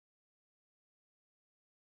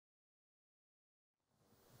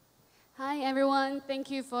Hi, everyone.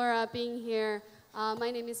 Thank you for being here.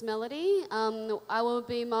 My name is Melody. I will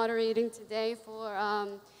be moderating today for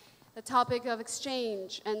the topic of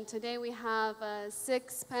exchange. And today we have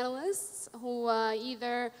 6 panelists who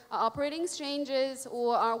either are operating exchanges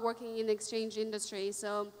or are working in the exchange industry.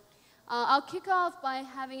 So I'll kick off by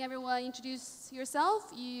having everyone introduce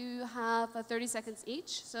yourself. You have 30 seconds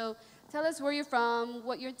each. So tell us where you're from,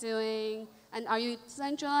 what you're doing, and are you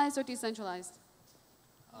centralized or decentralized?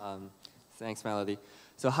 Thanks, Melody.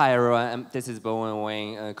 So hi, everyone. This is Bowen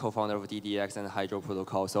Wang, co-founder of DDEX and Hydro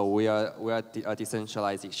Protocol. So we are a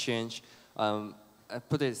decentralized exchange. I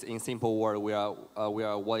put this in simple word. We are a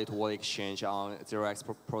wallet-to-wallet exchange on 0x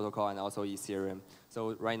protocol and also Ethereum.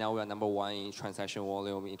 So right now we are #1 in transaction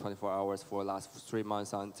volume in 24 hours for the last 3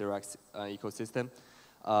 months on 0x ecosystem,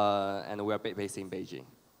 and we are based in Beijing.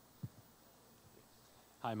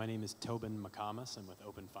 Hi, my name is Tobin McComas. I'm with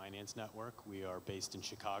Open Finance Network. We are based in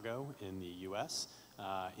Chicago in the US.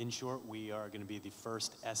 In short, we are going to be the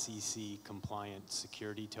first SEC-compliant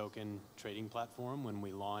security token trading platform when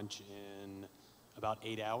we launch in about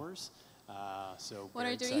 8 hours. So what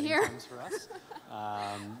are you doing here? Times for us.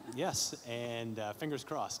 Yes, and fingers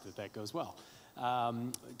crossed that that goes well.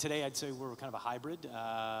 Today, I'd say we're kind of a hybrid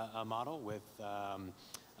model with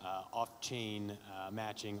off-chain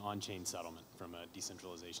matching, on-chain settlement from a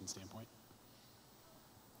decentralization standpoint.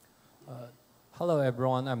 Hello,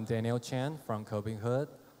 everyone. I'm Daniel Chan from Cobinhood.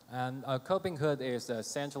 And Cobinhood is a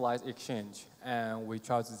centralized exchange, and we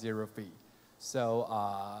charge 0 fee. So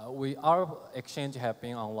our exchange has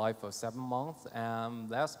been online for 7 months, and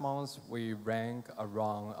last month we ranked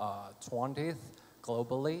around 20th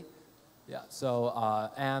globally. Yeah, so,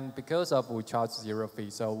 and because of we charge 0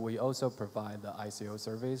 fee, so we also provide the ICO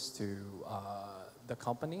service to the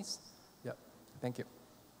companies. Yep, thank you.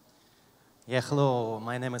 Yeah, hello,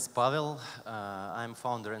 my name is Pavel. I'm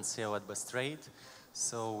founder and CEO at BestRate.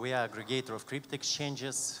 So we are aggregator of crypto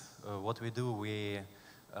exchanges. What we do, we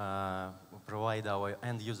provide our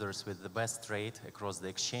end users with the best rate across the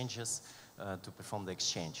exchanges to perform the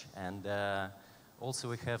exchange. And also,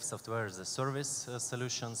 we have software as a service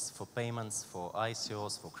solutions for payments, for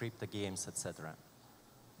ICOs, for crypto games, etc.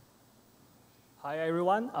 Hi,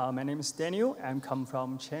 everyone. My name is Daniel. I come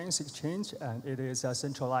from Chang's exchange, and it is a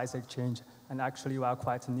centralized exchange. And actually, we are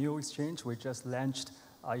quite a new exchange. We just launched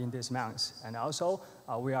in this month. And also,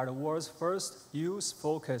 we are the world's first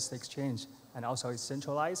use-focused exchange. And also, it's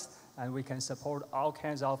centralized, and we can support all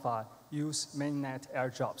kinds of use mainnet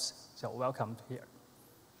airdrops. So welcome here.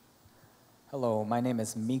 Hello, my name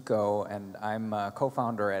is Miko, and I'm a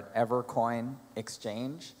co-founder at Evercoin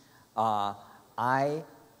Exchange. I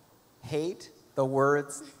hate the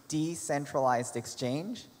words decentralized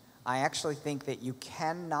exchange. I actually think that you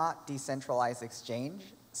cannot decentralize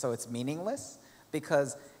exchange, so it's meaningless,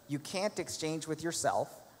 because you can't exchange with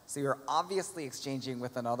yourself, so you're obviously exchanging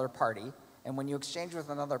with another party, and when you exchange with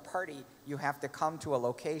another party, you have to come to a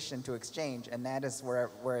location to exchange, and that is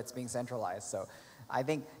where it's being centralized. So I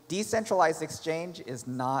think decentralized exchange is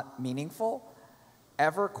not meaningful.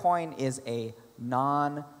 Evercoin is a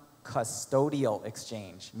non-custodial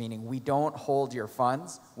exchange, meaning we don't hold your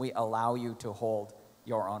funds. We allow you to hold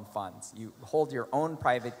your own funds. You hold your own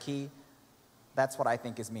private key. That's what I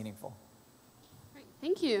think is meaningful. Great.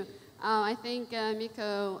 Thank you. I think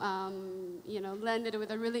Miko landed with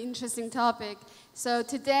a really interesting topic. So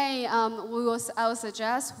today, I will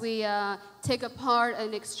suggest we take apart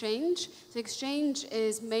an exchange. The exchange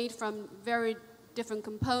is made from very different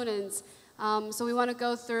components. So we want to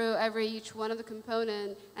go through each one of the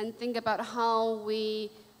components and think about how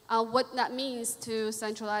what that means to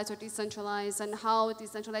centralize or decentralize, and how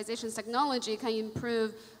decentralization technology can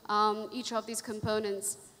improve each of these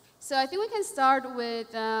components. So I think we can start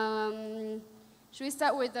with, should we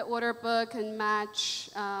start with the order book and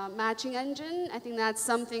matching engine? I think that's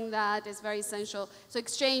something that is very essential. So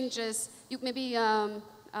exchanges, maybe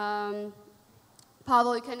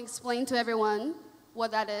Pavel, you can explain to everyone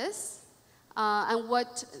what that is, and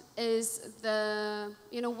what is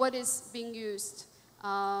what is being used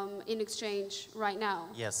in exchange right now.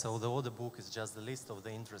 Yeah, so the order book is just the list of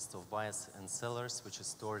the interest of buyers and sellers, which is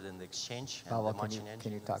stored in the exchange. Pavel,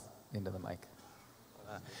 can you talk into the mic?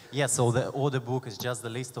 Yeah, so the order book is just the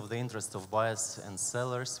list of the interest of buyers and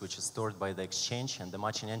sellers, which is stored by the exchange, and the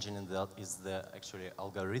matching engine is the actually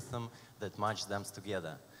algorithm that matches them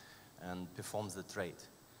together and performs the trade.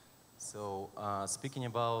 So speaking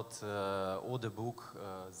about order book,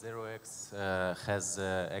 0x has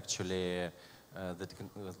actually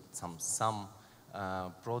some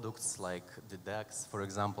products like the DDEX, for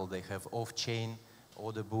example. They have off-chain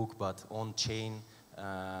order book, but on-chain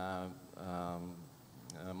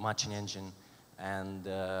matching engine, and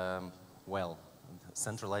well,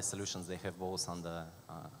 centralized solutions, they have both on the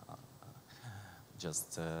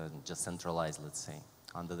just centralized, let's say,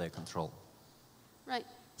 under their control. Right.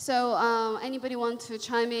 So anybody want to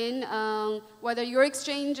chime in whether your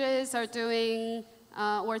exchanges are doing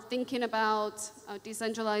or thinking about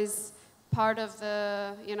decentralized part of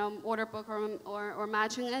the order book or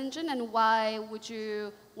matching engine, and why would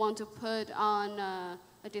you want to put on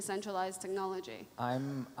a decentralized technology?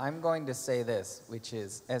 I'm going to say this, which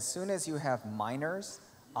is as soon as you have miners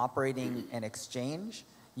operating an exchange,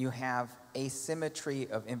 you have asymmetry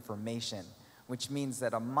of information, which means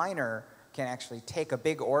that a miner can actually take a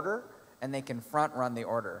big order and they can front run the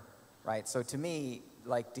order, right? So to me,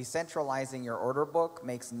 like decentralizing your order book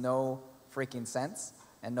makes no freaking sense,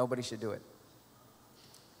 and nobody should do it.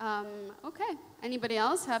 Okay. Anybody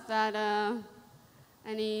else have that?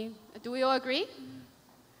 Do we all agree?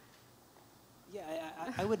 Yeah,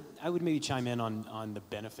 I would maybe chime in on the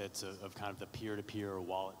benefits of kind of the peer-to-peer or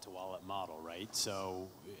wallet-to-wallet model, right? So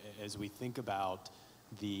as we think about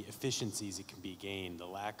the efficiencies that can be gained, the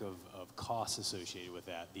lack of costs associated with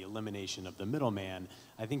that, the elimination of the middleman,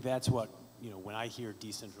 I think that's what, when I hear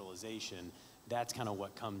decentralization, that's kind of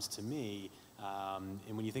what comes to me.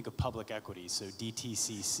 And when you think of public equity, so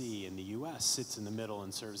DTCC in the US sits in the middle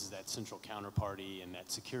and serves as that central counterparty and that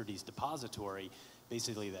securities depository,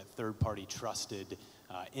 basically that third-party trusted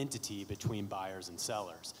entity between buyers and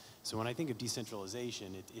sellers. So when I think of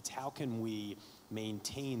decentralization, it's how can we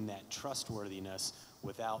maintain that trustworthiness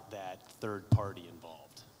without that third party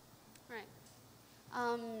involved? Right.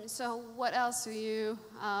 So what else do you,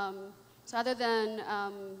 so other than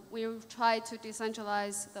we've tried to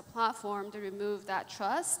decentralize the platform to remove that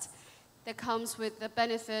trust that comes with the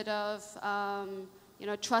benefit of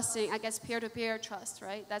trusting, I guess, peer-to-peer trust,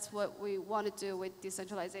 right? That's what we want to do with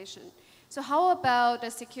decentralization. So how about the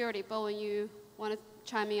security? Bowen, you want to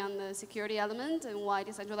chime in on the security element and why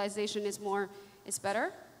decentralization is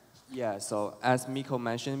better? Yeah, so as Miko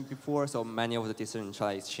mentioned before, so many of the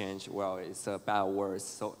decentralized exchange, well, it's a bad word.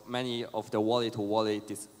 So many of the wallet-to-wallet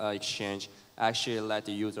exchange actually let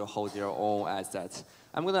the user hold their own assets.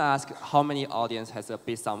 I'm going to ask how many audience has a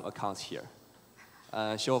BitSum account here?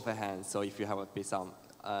 Show of hands, so if you have a BitSum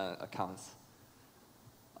accounts.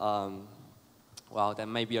 Well,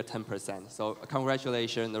 then maybe a 10%. So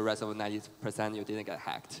congratulations, the rest of the 90% you didn't get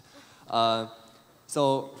hacked.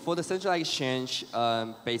 So for the centralized exchange,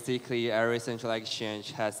 basically every centralized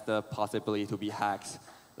exchange has the possibility to be hacked.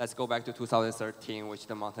 Let's go back to 2013, which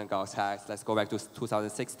the Mountain Goats hacked. Let's go back to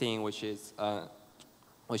 2016, which is the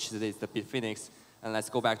Bitfinex. And let's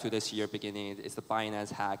go back to this year beginning. It's the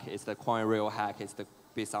Binance hack, it's the CoinRail hack, it's the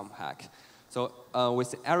BitSum hack. So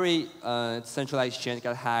with every centralized exchange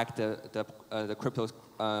got hacked, the crypto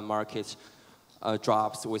market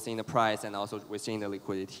drops within the price and also within the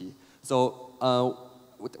liquidity. So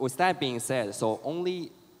with that being said, so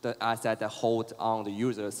only the asset that hold on the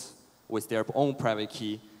users with their own private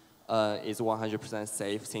key is 100%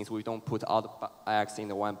 safe, since we don't put all the eggs in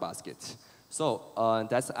the one basket. So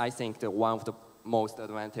that's, I think, one of the most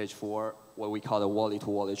advantage for what we call the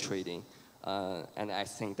wallet-to-wallet trading. And I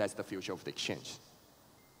think that's the future of the exchange.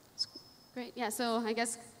 Great. Yeah, so I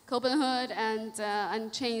guess Cobinhood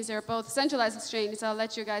and Chang, they're both centralized exchanges. So I'll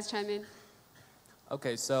let you guys chime in.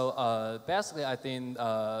 Okay, so basically I think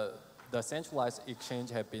the centralized exchange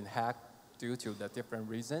have been hacked due to the different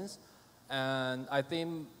reasons. And I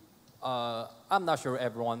think, I'm not sure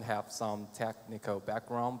everyone have some technical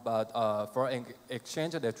background, but for an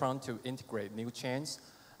exchange, they're trying to integrate new chains.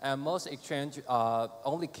 And most exchange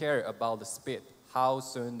only care about the speed, how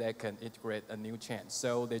soon they can integrate a new chain.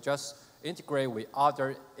 So they just integrate with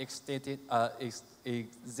other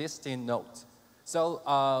existing nodes. So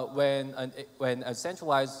when a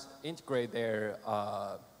centralized integrator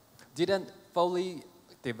didn't fully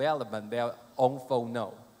develop their own full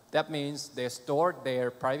node, that means they stored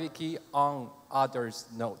their private key on others'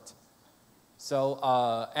 node. So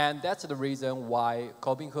and that's the reason why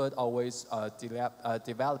Cobinhood always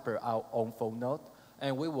develop our own full node,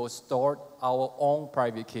 and we will store our own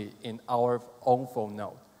private key in our own full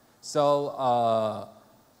node. So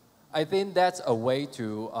I think that's a way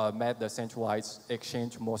to make the centralized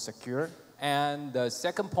exchange more secure. And the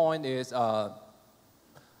second point is for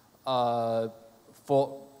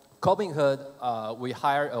Cobinhood, we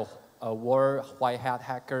hired a world white hat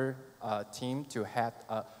hacker team to hack,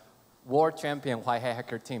 world champion white hat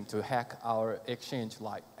hacker team to hack our exchange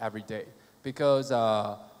like every day. Because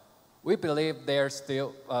we believe there's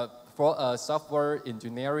still, for software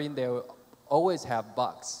engineering, they will always have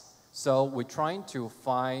bugs. So we're trying to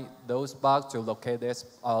find those bugs, to locate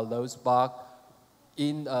those bugs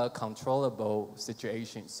in a controllable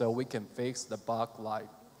situation. So we can fix the bug like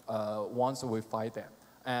once we find them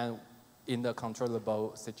and in the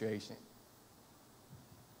controllable situation.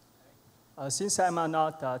 Since I'm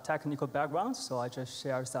not a technical background, so I just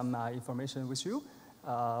share some information with you.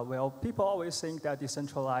 Well, people always think that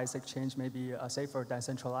decentralized exchange may be safer than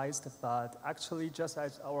centralized, but actually, just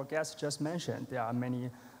as our guest just mentioned, there are many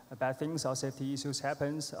bad things or safety issues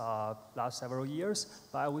happens last several years.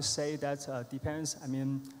 But I would say that depends. I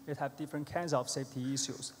mean, it have different kinds of safety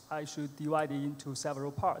issues. I should divide it into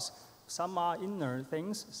several parts. Some are inner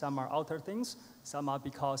things, some are outer things. Some are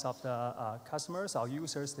because of the customers or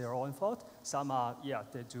users, their own fault. Some are, yeah,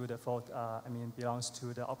 they do the fault, belongs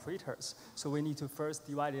to the operators. So we need to first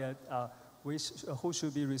divide it, who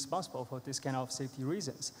should be responsible for this kind of safety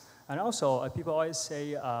reasons. And also, people always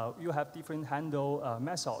say you have different handle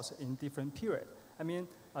methods in different period. I mean,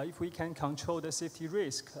 if we can control the safety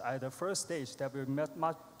risk at the first stage, that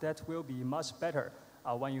will be much better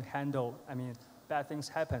when you handle, bad things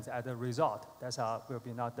happen as a result. That will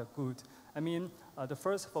be not the good. The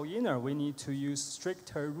first for inner, we need to use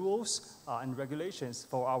stricter rules and regulations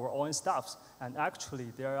for our own staffs. And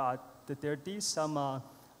actually, there did some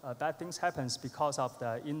bad things happens because of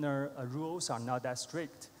the inner rules are not that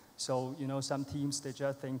strict. So, some teams, they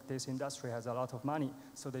just think this industry has a lot of money.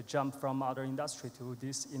 So they jump from other industry to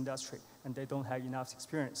this industry, and they don't have enough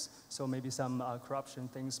experience. So maybe some corruption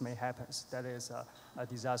things may happen. That is a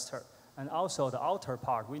disaster. And also the outer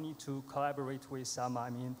part, we need to collaborate with some,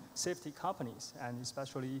 safety companies, and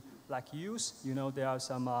especially like youth, there are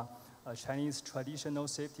some Chinese traditional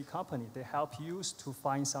safety company. They help youth to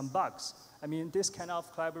find some bugs. This kind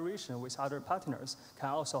of collaboration with other partners can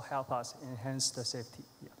also help us enhance the safety.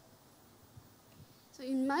 Yeah. So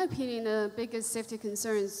in my opinion, the biggest safety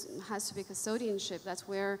concerns has to be custodianship. That's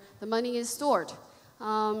where the money is stored.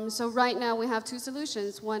 So right now we have two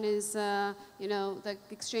solutions. One is, the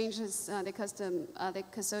exchanges, they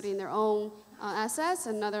custody their own assets.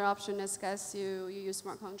 Another option is, guess you use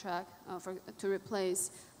smart contract to replace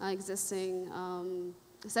existing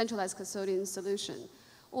centralized custodian solution.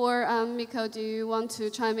 Or Miko, do you want to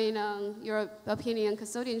chime in on your opinion on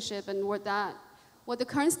custodianship and what the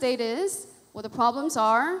current state is, what the problems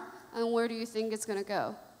are, and where do you think it's going to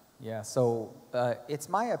go? Yeah, so it's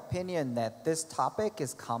my opinion that this topic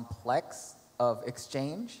is complex of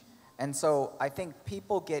exchange. And so I think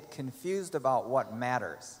people get confused about what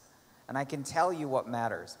matters. And I can tell you what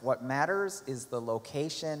matters. What matters is the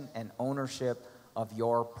location and ownership of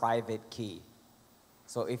your private key.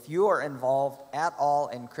 So if you are involved at all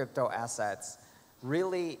in crypto assets,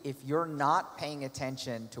 really, if you're not paying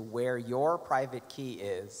attention to where your private key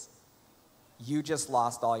is, you just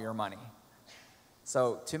lost all your money.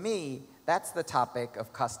 So to me, that's the topic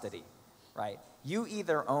of custody, right? You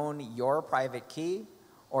either own your private key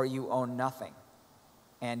or you own nothing.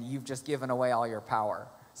 And you've just given away all your power.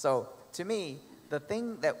 So to me, the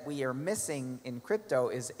thing that we are missing in crypto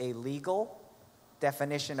is a legal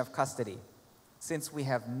definition of custody. Since we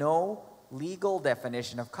have no legal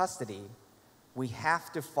definition of custody, we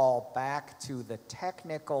have to fall back to the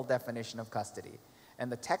technical definition of custody.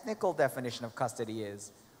 And the technical definition of custody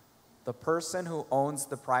is the person who owns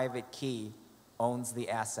the private key owns the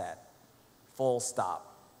asset. Full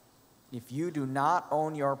stop. If you do not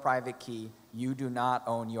own your private key, you do not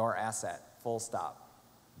own your asset. Full stop.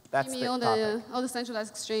 That's the topic. All the centralized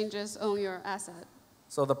exchanges own your asset.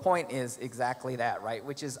 So the point is exactly that, right?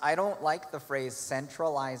 Which is, I don't like the phrase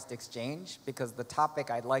centralized exchange because the topic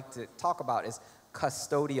I'd like to talk about is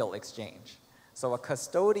custodial exchange. So a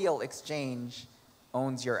custodial exchange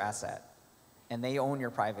owns your asset, and they own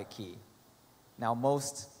your private key. Now,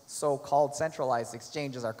 most so-called centralized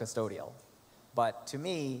exchanges are custodial. But to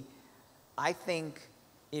me, I think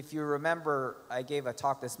if you remember, I gave a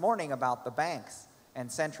talk this morning about the banks and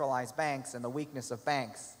centralized banks and the weakness of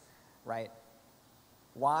banks, right?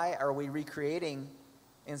 Why are we recreating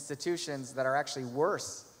institutions that are actually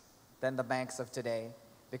worse than the banks of today?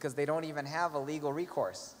 Because they don't even have a legal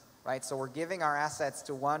recourse, right? So we're giving our assets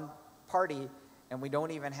to one party and we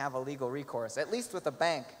don't even have a legal recourse. At least with a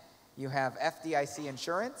bank, you have FDIC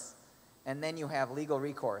insurance, and then you have legal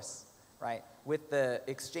recourse, right? With the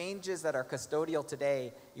exchanges that are custodial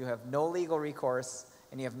today, you have no legal recourse,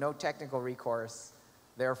 and you have no technical recourse.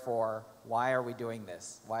 Therefore, why are we doing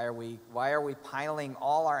this? Why are we piling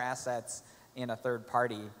all our assets in a third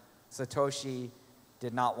party? Satoshi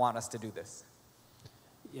did not want us to do this.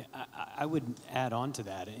 Yeah, I would add on to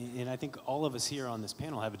that, and I think all of us here on this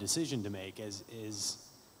panel have a decision to make is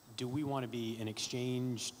do we want to be an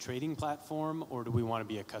exchange trading platform or do we want to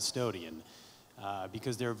be a custodian?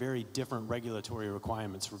 because there are very different regulatory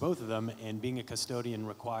requirements for both of them, and being a custodian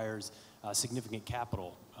requires significant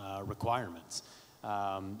capital requirements.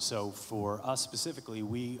 So for us specifically,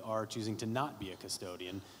 we are choosing to not be a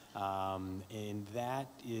custodian, and that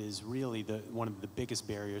is really one of the biggest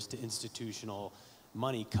barriers to institutional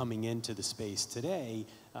money coming into the space today,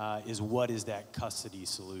 is what is that custody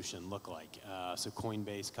solution look like? So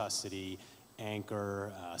Coinbase custody,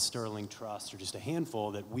 Anchor, Sterling Trust, are just a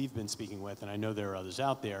handful that we've been speaking with, and I know there are others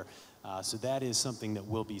out there. So that is something that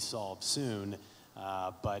will be solved soon.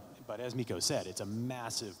 But as Miko said, it's a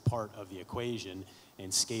massive part of the equation in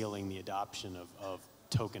scaling the adoption of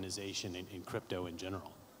tokenization in crypto in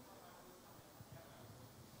general.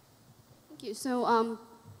 Thank you. So,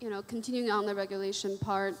 continuing on the regulation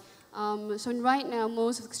part, so right now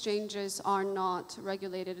most exchanges are not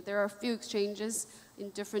regulated. There are a few exchanges in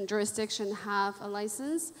different jurisdictions have a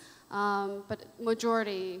license, but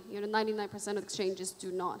majority, 99% of exchanges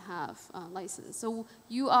do not have a license. So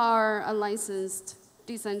you are a licensed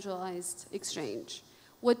decentralized exchange.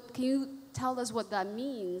 Can you tell us what that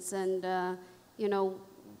means? And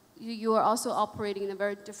you are also operating in a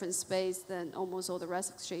very different space than almost all the rest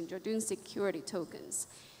of exchange. You're doing security tokens.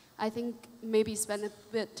 I think maybe spend a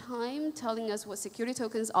bit of time telling us what security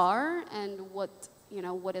tokens are and what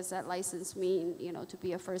does that license mean, to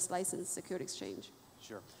be a first licensed security exchange.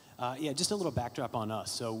 Sure. Yeah, just a little backdrop on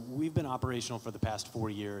us. So we've been operational for the past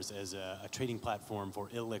 4 years as a trading platform for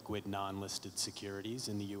illiquid, non-listed securities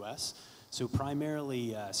in the US. So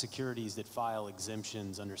primarily securities that file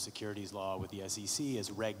exemptions under securities law with the SEC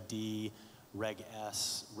as Reg D, Reg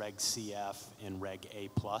S, Reg CF, and Reg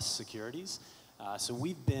A+ securities. So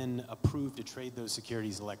we've been approved to trade those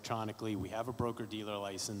securities electronically. We have a broker-dealer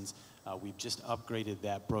license. We've just upgraded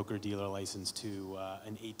that broker-dealer license to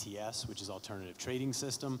an ATS, which is Alternative Trading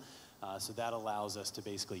System. So that allows us to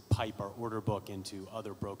basically pipe our order book into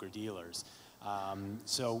other broker-dealers.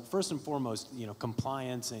 So first and foremost,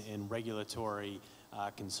 compliance and regulatory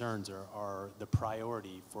concerns are the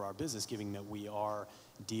priority for our business, given that we are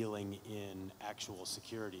dealing in actual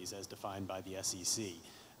securities as defined by the SEC.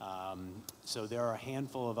 So there are a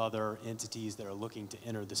handful of other entities that are looking to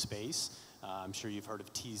enter the space. I'm sure you've heard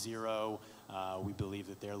of T0. We believe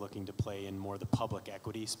that they're looking to play in more the public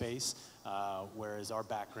equity space, whereas our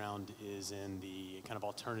background is in the kind of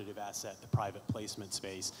alternative asset, the private placement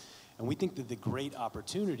space. And we think that the great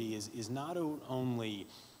opportunity is not only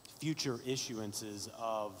future issuances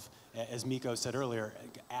of, as Miko said earlier,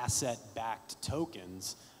 asset-backed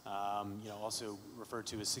tokens, also referred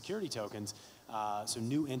to as security tokens, so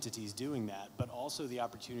new entities doing that, but also the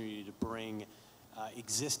opportunity to bring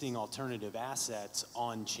existing alternative assets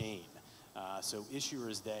on-chain. So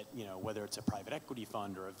issuers that, whether it's a private equity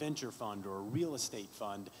fund or a venture fund or a real estate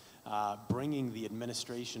fund, bringing the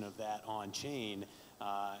administration of that on-chain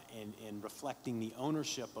and reflecting the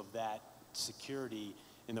ownership of that security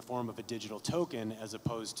in the form of a digital token as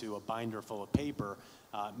opposed to a binder full of paper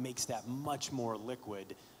makes that much more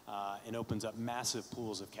liquid and opens up massive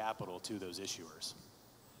pools of capital to those issuers.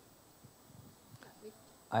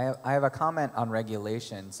 I have a comment on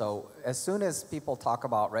regulation. So as soon as people talk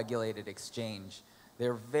about regulated exchange,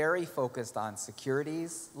 they're very focused on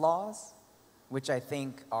securities laws, which I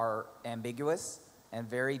think are ambiguous and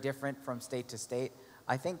very different from state to state.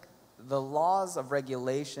 I think the laws of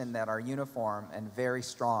regulation that are uniform and very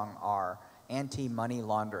strong are anti-money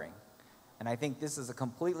laundering. And I think this is a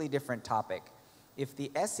completely different topic. If the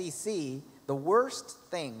SEC, the worst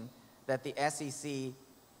thing that the SEC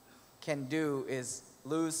can do is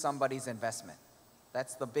lose somebody's investment.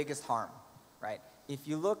 That's the biggest harm, right? If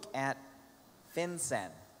you look at FinCEN,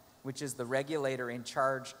 which is the regulator in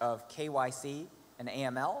charge of KYC and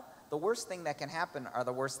AML, the worst thing that can happen are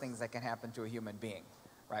the worst things that can happen to a human being,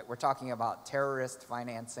 right? We're talking about terrorist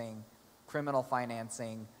financing, criminal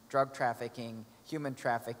financing, drug trafficking, human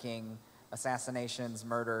trafficking, assassinations,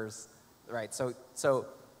 murders, right? So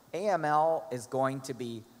AML is going to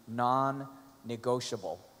be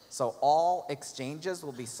non-negotiable. So all exchanges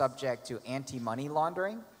will be subject to anti-money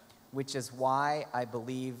laundering, which is why I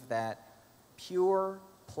believe that pure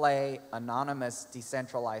play anonymous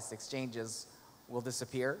decentralized exchanges will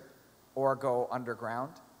disappear or go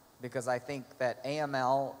underground, because I think that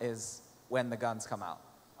AML is when the guns come out.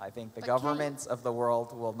 I think the governments of the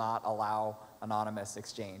world will not allow anonymous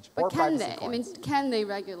exchange or privacy coins. I mean, can they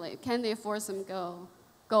regulate? Can they force them go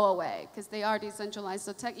away? Because they are decentralized.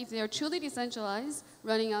 So if they are truly decentralized,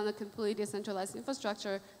 running on a completely decentralized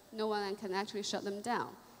infrastructure, no one can actually shut them down.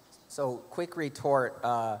 So quick retort,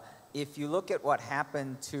 if you look at what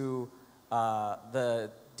happened to the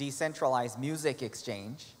decentralized music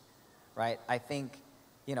exchange, right, I think,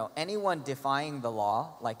 anyone defying the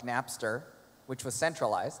law, like Napster, which was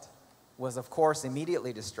centralized, was of course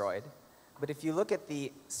immediately destroyed. But if you look at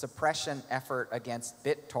the suppression effort against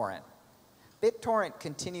BitTorrent, BitTorrent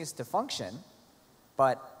continues to function,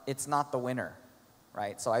 but it's not the winner,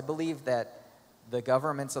 right? So I believe that the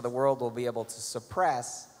governments of the world will be able to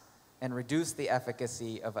suppress and reduce the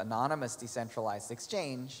efficacy of anonymous decentralized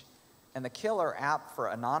exchange, and the killer app for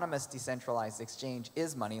anonymous decentralized exchange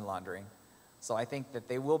is money laundering. So I think that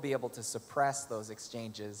they will be able to suppress those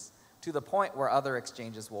exchanges to the point where other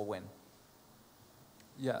exchanges will win.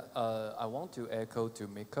 Yeah, I want to echo to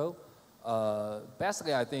Miko.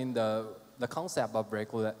 Basically, I think the concept of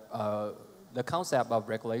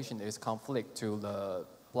regulation is conflict to the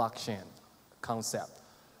blockchain concept.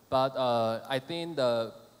 But I think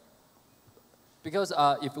because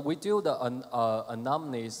if we do the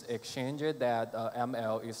anonymous exchange, that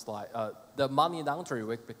ML is like the money laundering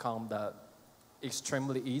will become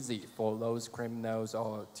extremely easy for those criminals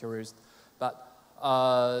or terrorists. But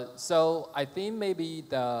so I think maybe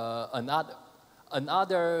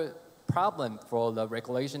another problem for the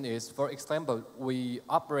regulation is, for example, we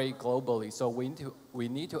operate globally, so we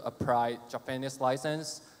need to apply Japanese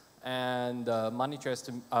license and money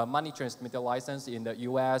transmitter license in the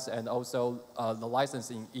US, and also the license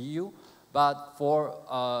in EU. But for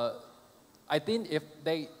I think if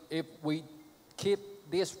we keep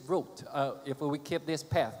this route, if we keep this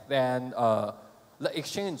path, then the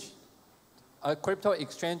exchange, a crypto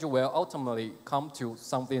exchange will ultimately come to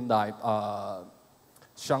something like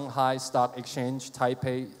Shanghai Stock Exchange,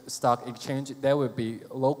 Taipei Stock Exchange. They will be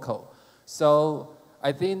local. So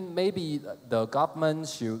I think maybe the government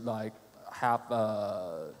should have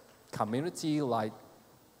a community like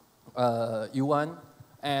UN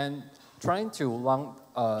and trying to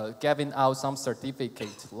giving out some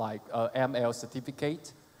certificate like ML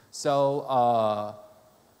certificate. So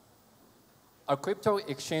a crypto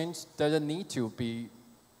exchange doesn't need to be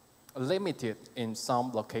limited in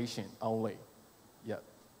some location only. Yeah.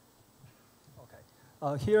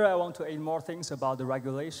 Here I want to add more things about the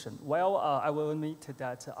regulation. Well, I will admit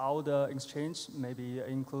that all the exchange, maybe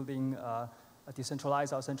including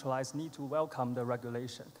decentralized or centralized, need to welcome the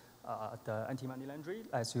regulation. The anti-money laundering,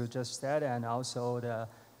 as you just said, and also a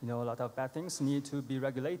lot of bad things need to be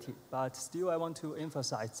regulated. But still, I want to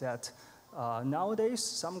emphasize that nowadays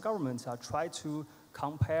some governments are trying to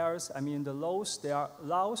compare. The laws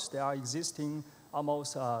they are existing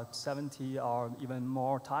almost 70 or even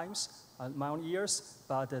more times. My own years,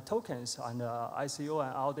 but the tokens and ICO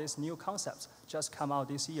and all these new concepts just come out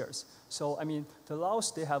these years. So the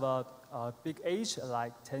laws, they have a big age,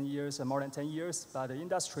 like 10 years and more than 10 years, but the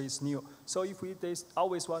industry is new. So if they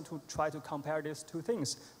always want to try to compare these two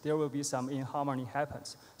things, there will be some inharmony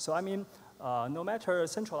happens. So no matter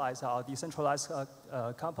centralized or decentralized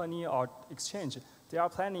company or exchange, they are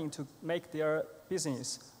planning to make their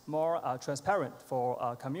business more transparent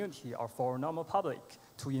for community or for normal public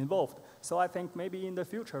to involve. So I think maybe in the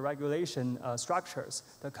future regulation structures,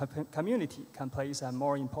 the community can play a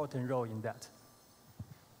more important role in that.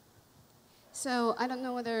 So I don't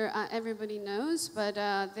know whether everybody knows, but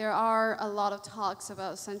there are a lot of talks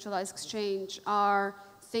about centralized exchange are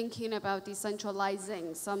thinking about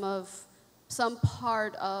decentralizing some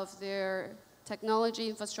part of their technology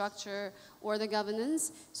infrastructure or the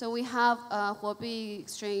governance. So we have Huobi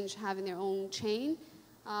Exchange having their own chain.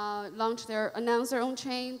 Announced their own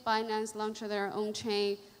chain. Binance launched their own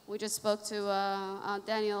chain. We just spoke to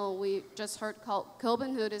Daniel. We just heard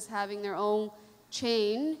Cobinhood is having their own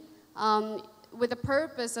chain with the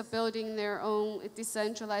purpose of building their own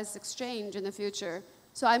decentralized exchange in the future.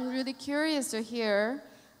 So I'm really curious to hear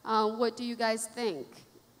what do you guys think?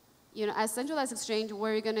 As centralized exchange,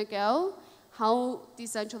 where are you going to go? How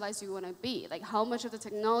decentralized you want to be? Like how much of the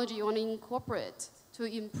technology you want to incorporate to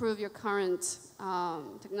improve your current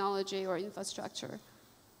technology or infrastructure?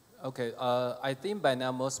 Okay, I think by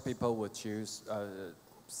now most people would choose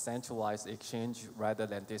centralized exchange rather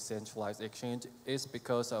than decentralized exchange. Is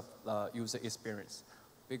because of user experience.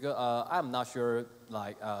 Because I'm not sure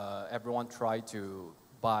everyone tried to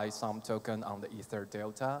buy some token on the Ether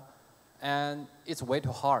Delta, and it's way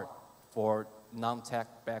too hard for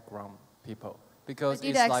non-tech background people because but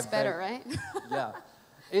it's DDEX better, right? Yeah,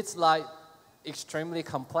 it's extremely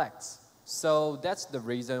complex. So that's the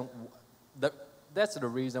reason. That's the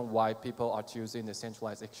reason why people are choosing the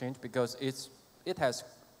centralized exchange, because it has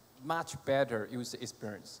much better user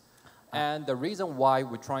experience. And the reason why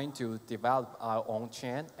we're trying to develop our own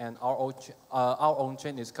chain, and our own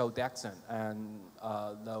chain is called Dexon, and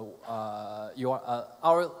our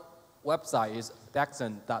website is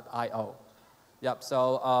dexon.io. Yep.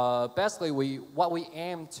 So basically, what we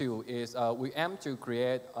aim to is we aim to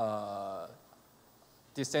create a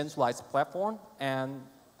decentralized platform and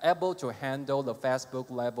able to handle the Facebook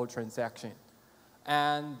level transaction,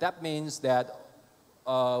 and that means that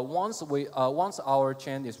once our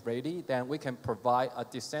chain is ready, then we can provide a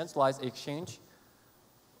decentralized exchange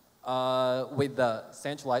with the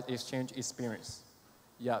centralized exchange experience.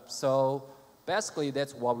 Yep. So basically,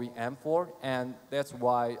 that's what we aim for, and that's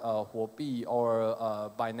why Huobi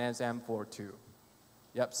or Binance aim for too.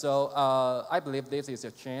 Yep. So I believe this is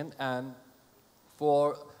a chain, and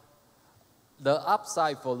for the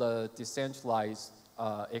upside for the decentralized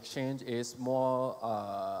exchange is more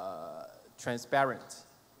transparent,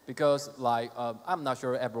 because like I'm not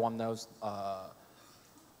sure everyone knows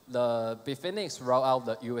the Bitfinex rolled out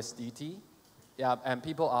the USDT. Yeah, and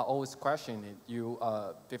people are always questioning it.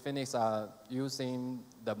 Bitfinex are using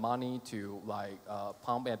the money to like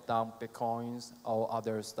pump and dump Bitcoins or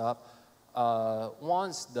other stuff.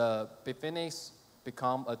 Once the Bitfinex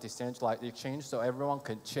become a decentralized exchange, so everyone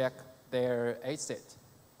can check their asset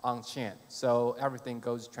on chain. So everything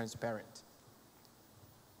goes transparent.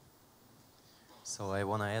 So I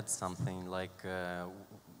want to add something like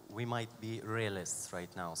we might be realists right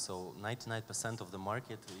now. So 99% of the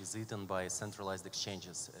market is eaten by centralized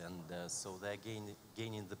exchanges. And so they're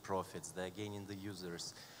gaining the profits, they're gaining the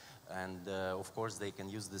users. And of course, they can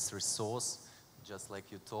use this resource, just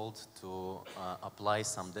like you told, to apply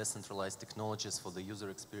some decentralized technologies for the user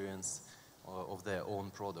experience of their own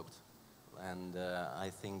product. And I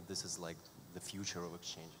think this is like the future of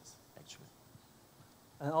exchanges, actually.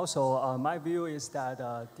 And also, my view is that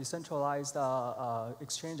decentralized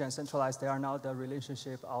exchange and centralized, they are not the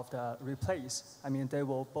relationship of the replace. I mean, they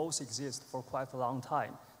will both exist for quite a long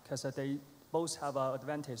time, because they both have an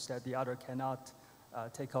advantage that the other cannot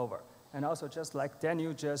take over. And also, just like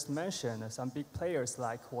Daniel just mentioned, some big players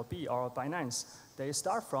like Huobi or Binance, they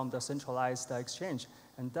start from the centralized exchange,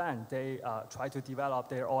 and then they try to develop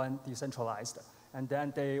their own decentralized. And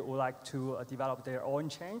then they would like to develop their own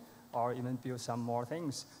chain, or even build some more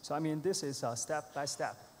things. So I mean, this is step by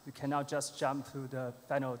step. You cannot just jump to the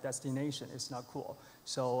final destination. It's not cool.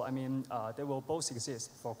 So I mean, they will both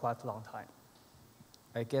exist for quite a long time.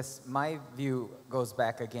 I guess my view goes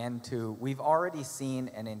back again to, we've already seen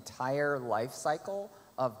an entire life cycle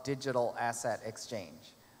of digital asset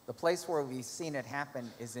exchange. The place where we've seen it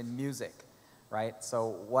happen is in music, right? So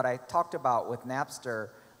what I talked about with Napster,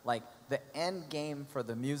 like the end game for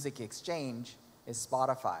the music exchange is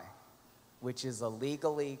Spotify, which is a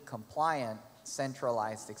legally compliant,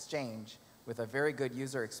 centralized exchange with a very good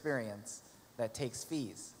user experience that takes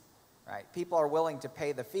fees, right? People are willing to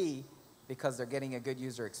pay the fee because they're getting a good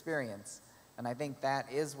user experience. And I think that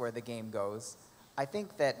is where the game goes. I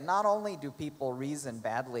think that not only do people reason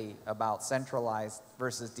badly about centralized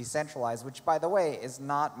versus decentralized, which by the way is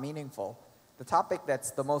not meaningful. The topic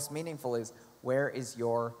that's the most meaningful is, where is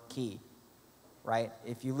your key, right?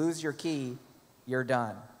 If you lose your key, you're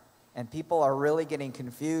done. And people are really getting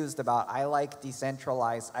confused about, I like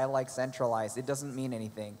decentralized, I like centralized. It doesn't mean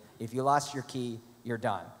anything. If you lost your key, you're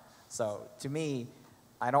done. So to me,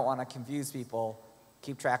 I don't want to confuse people.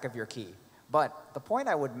 Keep track of your key. But the point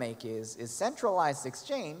I would make is centralized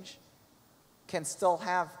exchange can still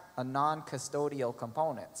have a non-custodial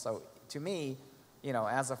component. So to me, you know,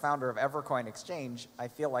 as a founder of Evercoin Exchange, I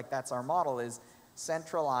feel like that's our model, is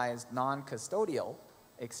centralized non-custodial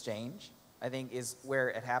exchange, I think, is where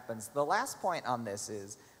it happens. The last point on this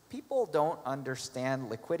is, people don't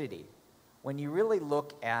understand liquidity. When you really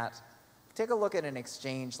take a look at an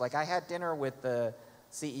exchange, like I had dinner with the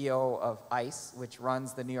CEO of ICE, which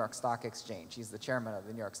runs the New York Stock Exchange. He's the chairman of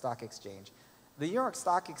the New York Stock Exchange. The New York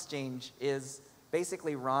Stock Exchange is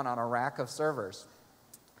basically run on a rack of servers.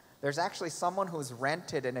 There's actually someone who's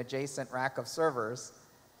rented an adjacent rack of servers,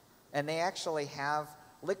 and they actually have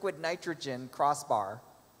liquid nitrogen crossbar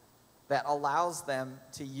that allows them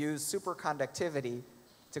to use superconductivity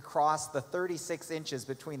to cross the 36 inches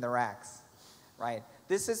between the racks, right?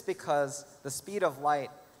 This is because the speed of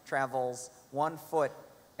light travels 1 foot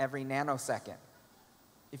every nanosecond.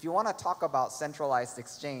 If you want to talk about centralized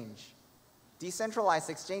exchange, decentralized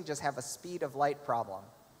exchanges have a speed of light problem.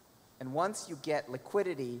 And once you get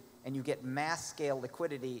liquidity and you get mass scale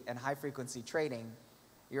liquidity and high frequency trading,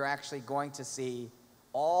 you're actually going to see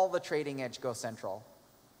all the trading edge go central.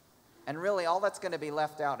 And really, all that's going to be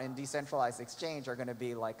left out in decentralized exchange are going to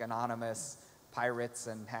be like anonymous pirates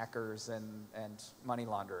and hackers and money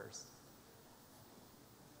launderers.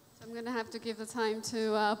 So I'm going to have to give the time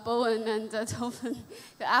to Bowen and Tobin.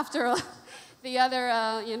 After all, the other,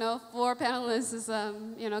 4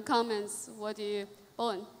 panelists' comments,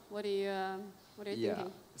 Bowen, what do What are you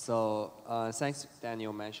thinking? So thanks,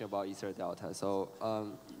 Daniel mentioned about Ether Delta. So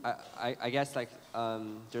I guess like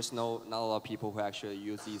there's not a lot of people who actually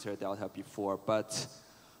use Ether Delta before, but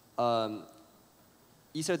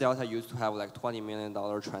Ether Delta used to have like $20 million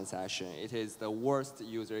transaction. It is the worst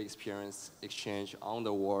user experience exchange on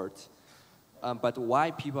the world. But why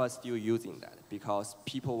people are still using that? Because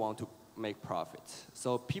people want to make profit.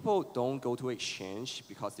 So people don't go to exchange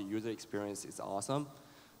because the user experience is awesome.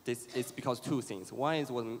 It's because two things. One is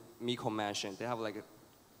what Miko mentioned. They have like a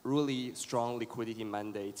really strong liquidity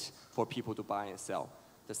mandate for people to buy and sell.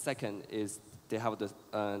 The second is they have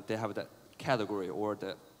the category or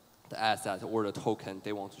the asset or the token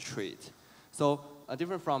they want to trade. So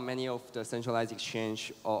different from many of the centralized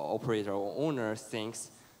exchange operator or owner things,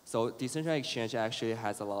 so decentralized exchange actually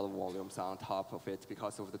has a lot of volumes on top of it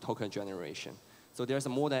because of the token generation. So there's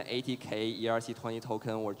more than 80K ERC20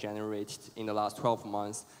 token were generated in the last 12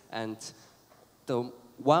 months, and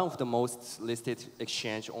one of the most listed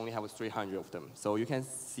exchange only have 300 of them. So you can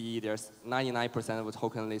see there's 99% of the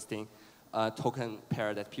token listing, token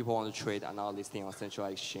pair that people want to trade are now listing on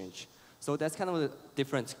centralized exchange. So that's kind of a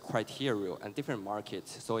different criteria and different market.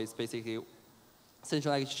 So it's basically,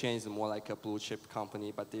 centralized exchange is more like a blue chip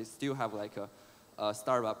company, but they still have like a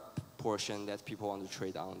startup portion that people want to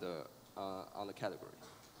trade on the category.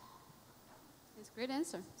 That's a great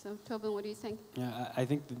answer. So Tobin, what do you think? Yeah, I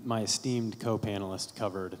think that my esteemed co-panelist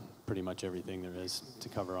covered pretty much everything there is to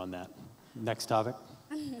cover on that. Next topic.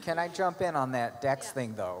 Can I jump in on that DEX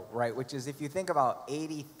thing, though, right? Which is, if you think about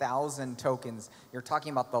 80,000 tokens, you're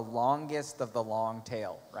talking about the longest of the long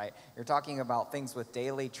tail, right? You're talking about things with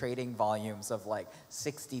daily trading volumes of like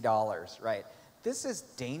 $60, right? This is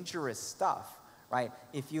dangerous stuff, right?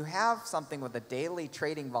 If you have something with a daily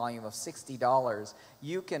trading volume of $60,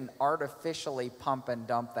 you can artificially pump and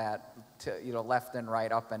dump that to, left and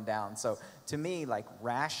right, up and down. So to me, like,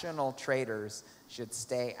 rational traders should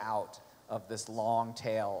stay out of this long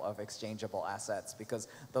tail of exchangeable assets because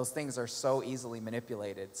those things are so easily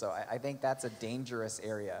manipulated. So I think that's a dangerous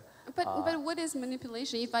area. But what is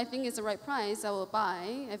manipulation? If I think it's the right price, I will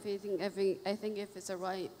buy. I think if it's the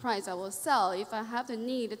right price, I will sell. If I have the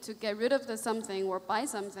need to get rid of something or buy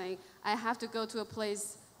something, I have to go to a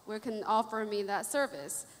place where it can offer me that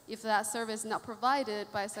service. If that service is not provided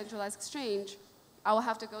by a centralized exchange, I will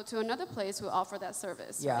have to go to another place who offer that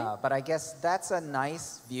service. Yeah, right? but I guess that's a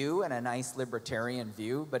nice view and a nice libertarian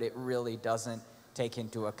view, but it really doesn't take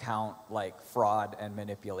into account like fraud and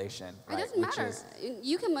manipulation. Right? It doesn't matter.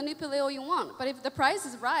 You can manipulate all you want, but if the price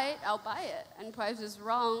is right, I'll buy it, and the price is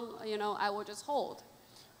wrong, I will just hold.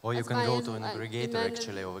 Or you can go to an aggregator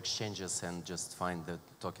actually of exchanges and just find the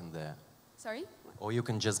token there. Sorry? Or you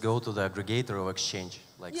can just go to the aggregator of exchange,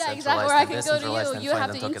 like yeah, centralized exactly. Or I and can go decentralized, to and you. You find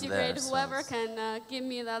have the to token integrate there. whoever can give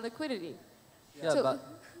me that liquidity. Yeah, so,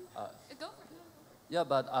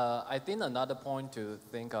 but I think another point to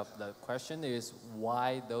think of the question is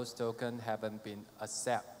why those tokens haven't been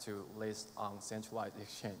accepted to list on centralized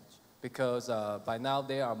exchange. Because by now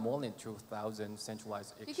there are more than 2,000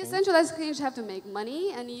 centralized exchanges. Because centralized exchange have to make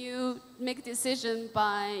money, and you make a decision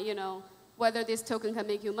by whether this token can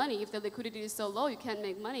make you money. If the liquidity is so low, you can't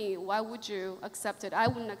make money. Why would you accept it? I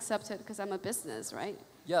wouldn't accept it because I'm a business, right?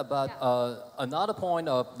 Yeah, but another point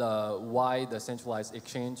of why the centralized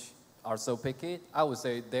exchange are so picky, I would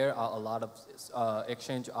say there are a lot of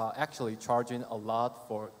exchange are actually charging a lot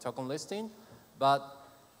for token listing, but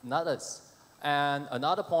not us. And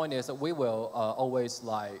another point is that we will always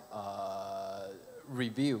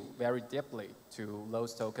review very deeply to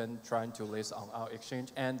those tokens trying to list on our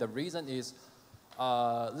exchange. And the reason is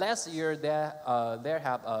last year there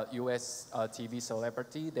have a US TV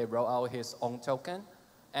celebrity, they roll out his own token.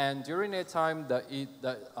 And during that time, the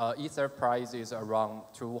Ether price is around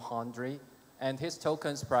 200, and his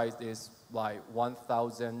token's price is like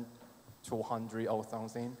 1,200 or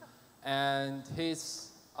something. And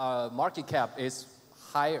his market cap is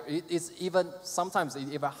higher. It's sometimes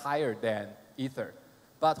even higher than Ether,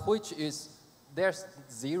 but which is there's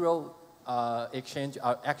zero exchange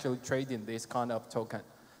are actually trading this kind of token.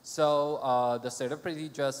 So the celebrity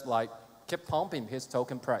just kept pumping his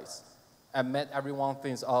token price and made everyone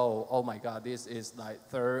think, oh my God, this is like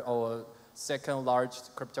third or second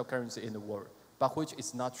largest cryptocurrency in the world, but which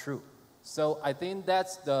is not true. So I think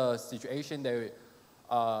that's the situation that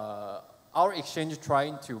our exchange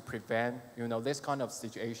trying to prevent, this kind of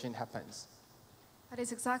situation happens. That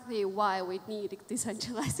is exactly why we need a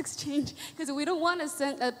decentralized exchange, because we don't want to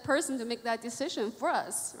send a person to make that decision for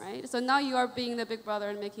us, right? So now you are being the big brother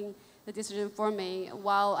and making the decision for me,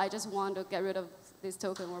 while I just want to get rid of this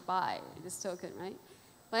token or buy this token, right?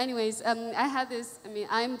 But anyways, I had this, I mean,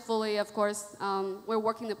 I'm fully, of course, we're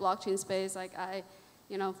working the blockchain space. Like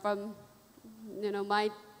from,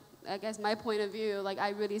 I guess my point of view, like I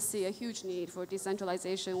really see a huge need for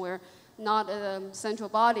decentralization where not a central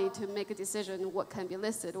body to make a decision what can be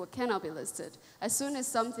listed, what cannot be listed. As soon as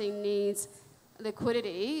something needs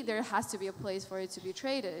liquidity, there has to be a place for it to be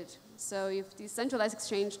traded. So if decentralized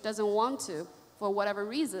exchange doesn't want to, for whatever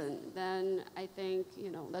reason, then I think,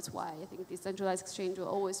 that's why I think decentralized exchange will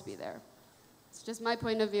always be there. It's just my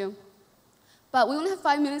point of view. But we only have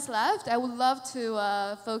 5 minutes left. I would love to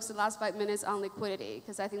focus the last 5 minutes on liquidity,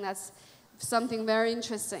 because I think that's something very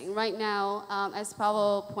interesting. Right now, as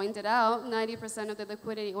Pavel pointed out, 90% of the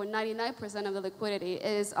liquidity, or 99% of the liquidity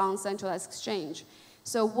is on centralized exchange.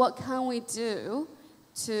 So what can we do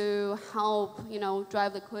to help,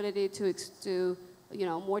 drive liquidity to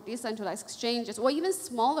more decentralized exchanges, or even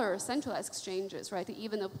smaller centralized exchanges, right, to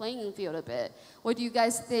even the playing field a bit? Or do you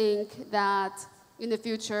guys think that in the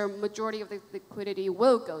future, majority of the liquidity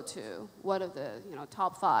will go to one of the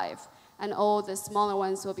top 5, and all the smaller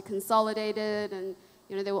ones will be consolidated, and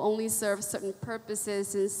they will only serve certain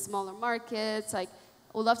purposes in smaller markets? Like,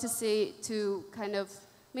 I would love to see, to kind of,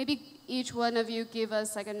 maybe each one of you give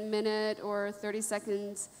us like a minute or 30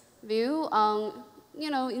 seconds view on,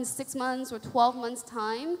 in 6 months or 12 months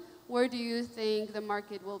time, where do you think the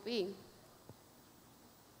market will be?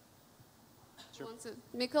 Sure.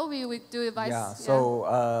 Miko, we do advice. Yeah,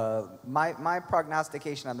 so my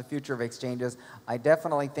prognostication on the future of exchanges, I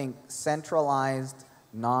definitely think centralized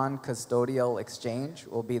non-custodial exchange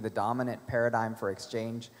will be the dominant paradigm for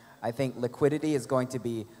exchange. I think liquidity is going to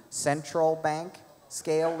be central bank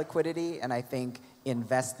scale liquidity, and I think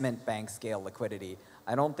investment bank scale liquidity.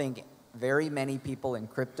 I don't think very many people in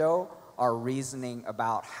crypto are reasoning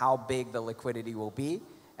about how big the liquidity will be,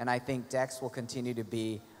 and I think DEX will continue to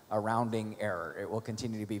be a rounding error. It will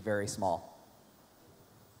continue to be very small.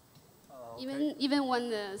 Even when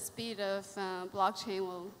the speed of blockchain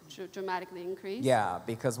will dramatically increase? Yeah,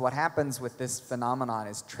 because what happens with this phenomenon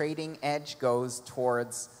is trading edge goes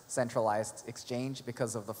towards centralized exchange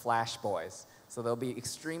because of the flash boys. So there'll be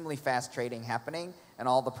extremely fast trading happening, and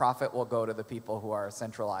all the profit will go to the people who are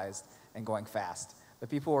centralized and going fast. The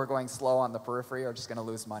people who are going slow on the periphery are just going to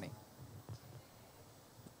lose money.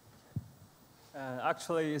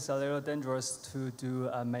 Actually, it's a little dangerous to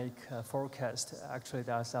make a forecast. Actually,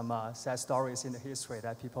 there are some sad stories in the history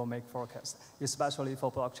that people make forecasts, especially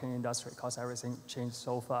for blockchain industry, because everything changed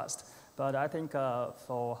so fast. But I think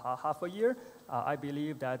for half a year, I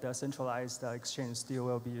believe that the centralized exchange still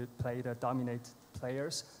will play the dominant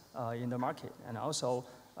players in the market. And also,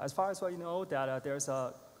 as far as we know, that there's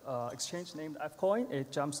a exchange named Evercoin.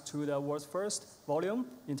 It jumps to the world's first volume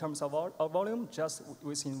in terms of volume just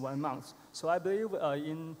within 1 month. So I believe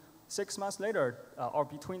in 6 months later, or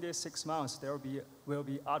between these 6 months, there will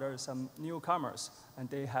be some newcomers, and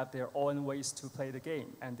they have their own ways to play the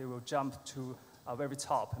game, and they will jump to a very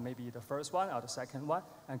top, maybe the first one or the second one,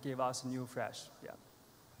 and give us a new fresh. Yeah.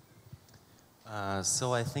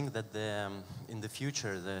 So I think that in the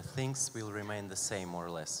future, the things will remain the same, more or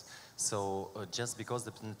less. So just because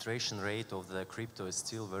the penetration rate of the crypto is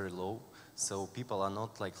still very low, so people are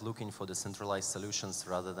not like looking for the centralized solutions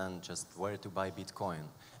rather than just where to buy Bitcoin.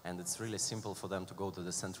 And it's really simple for them to go to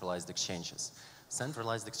the centralized exchanges.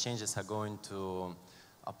 Centralized exchanges are going to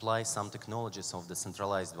apply some technologies of the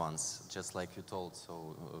centralized ones, just like you told.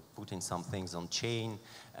 So putting some things on chain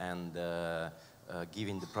and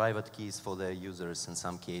giving the private keys for their users in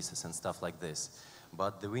some cases and stuff like this.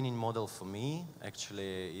 But the winning model for me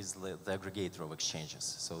actually is the aggregator of exchanges.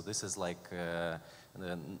 So this is like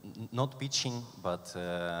not pitching, but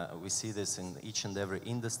we see this in each and every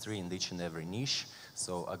industry, in each and every niche.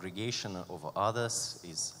 So aggregation of others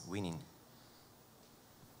is winning.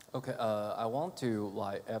 Okay, I want to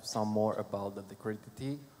add some more about the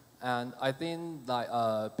liquidity. And I think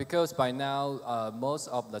because by now, most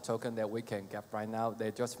of the token that we can get right now,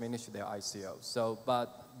 they just finished their ICO. So,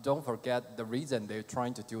 but don't forget the reason they're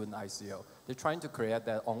trying to do an ICO. They're trying to create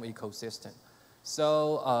their own ecosystem.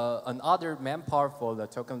 So another main part for the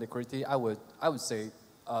token liquidity, I would say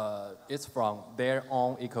it's from their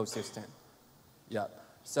own ecosystem. Yeah.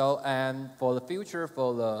 So, and for the future,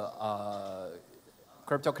 for the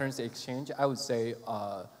cryptocurrency exchange, I would say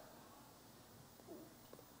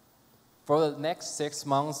for the next 6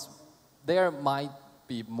 months, there might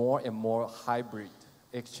be more and more hybrid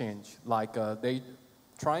exchange. Like they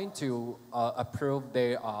trying to approve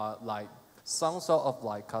they are like some sort of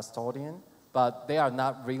like custodian, but they are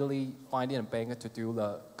not really finding a bank to do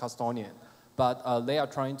the custodian. But they are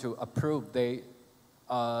trying to approve the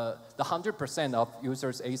 100% of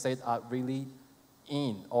users' assets are really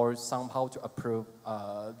in or somehow to approve.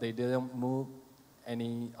 They didn't move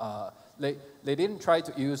any, they didn't try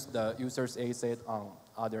to use the user's asset on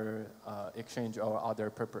other exchange or other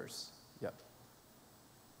purpose. Yeah.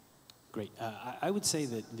 Great. I would say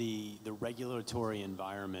that the regulatory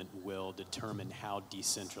environment will determine how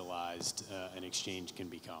decentralized an exchange can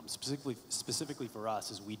become. Specifically for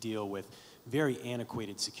us, as we deal with very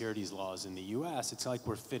antiquated securities laws in the US, it's like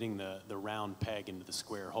we're fitting the round peg into the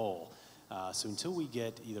square hole. So until we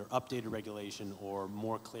get either updated regulation or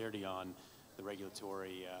more clarity on the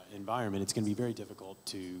regulatory environment, it's going to be very difficult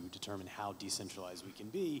to determine how decentralized we can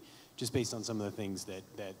be, just based on some of the things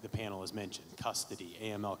that the panel has mentioned: custody,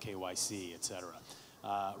 AML, KYC, et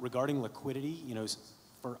cetera. Regarding liquidity,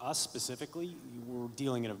 for us specifically, we're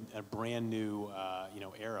dealing in a brand new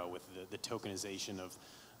era with the tokenization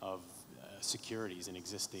of securities and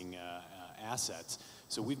existing assets.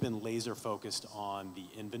 So we've been laser focused on the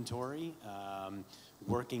inventory,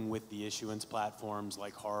 working with the issuance platforms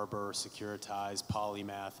like Harbor, Securitize,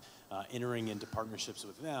 Polymath, entering into partnerships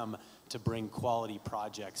with them to bring quality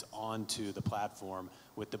projects onto the platform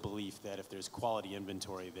with the belief that if there's quality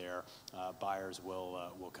inventory there, buyers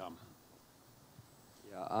will come.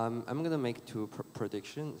 Yeah, I'm going to make two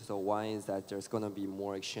predictions. So one is that there's going to be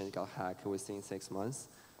more exchange got hacked within 6 months.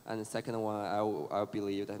 And the second one, I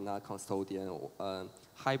believe that non-custodian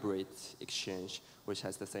hybrid exchange, which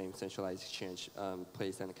has the same centralized exchange,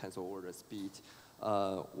 place and cancel order speed,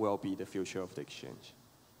 will be the future of the exchange.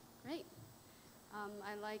 Great.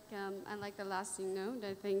 I like the last thing note.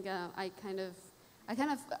 I think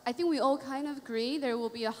I think we all kind of agree there will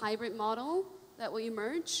be a hybrid model that will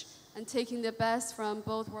emerge and taking the best from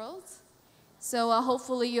both worlds. So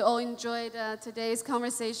hopefully you all enjoyed today's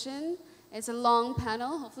conversation. It's a long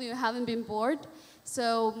panel. Hopefully you haven't been bored.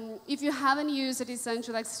 So if you haven't used a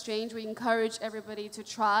decentralized exchange, we encourage everybody to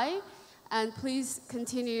try. And please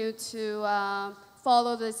continue to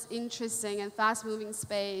follow this interesting and fast-moving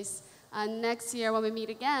space. And next year when we meet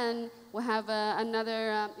again, we'll have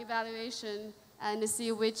another evaluation and to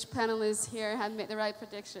see which panelists here have made the right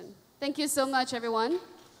prediction. Thank you so much, everyone.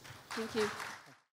 Thank you.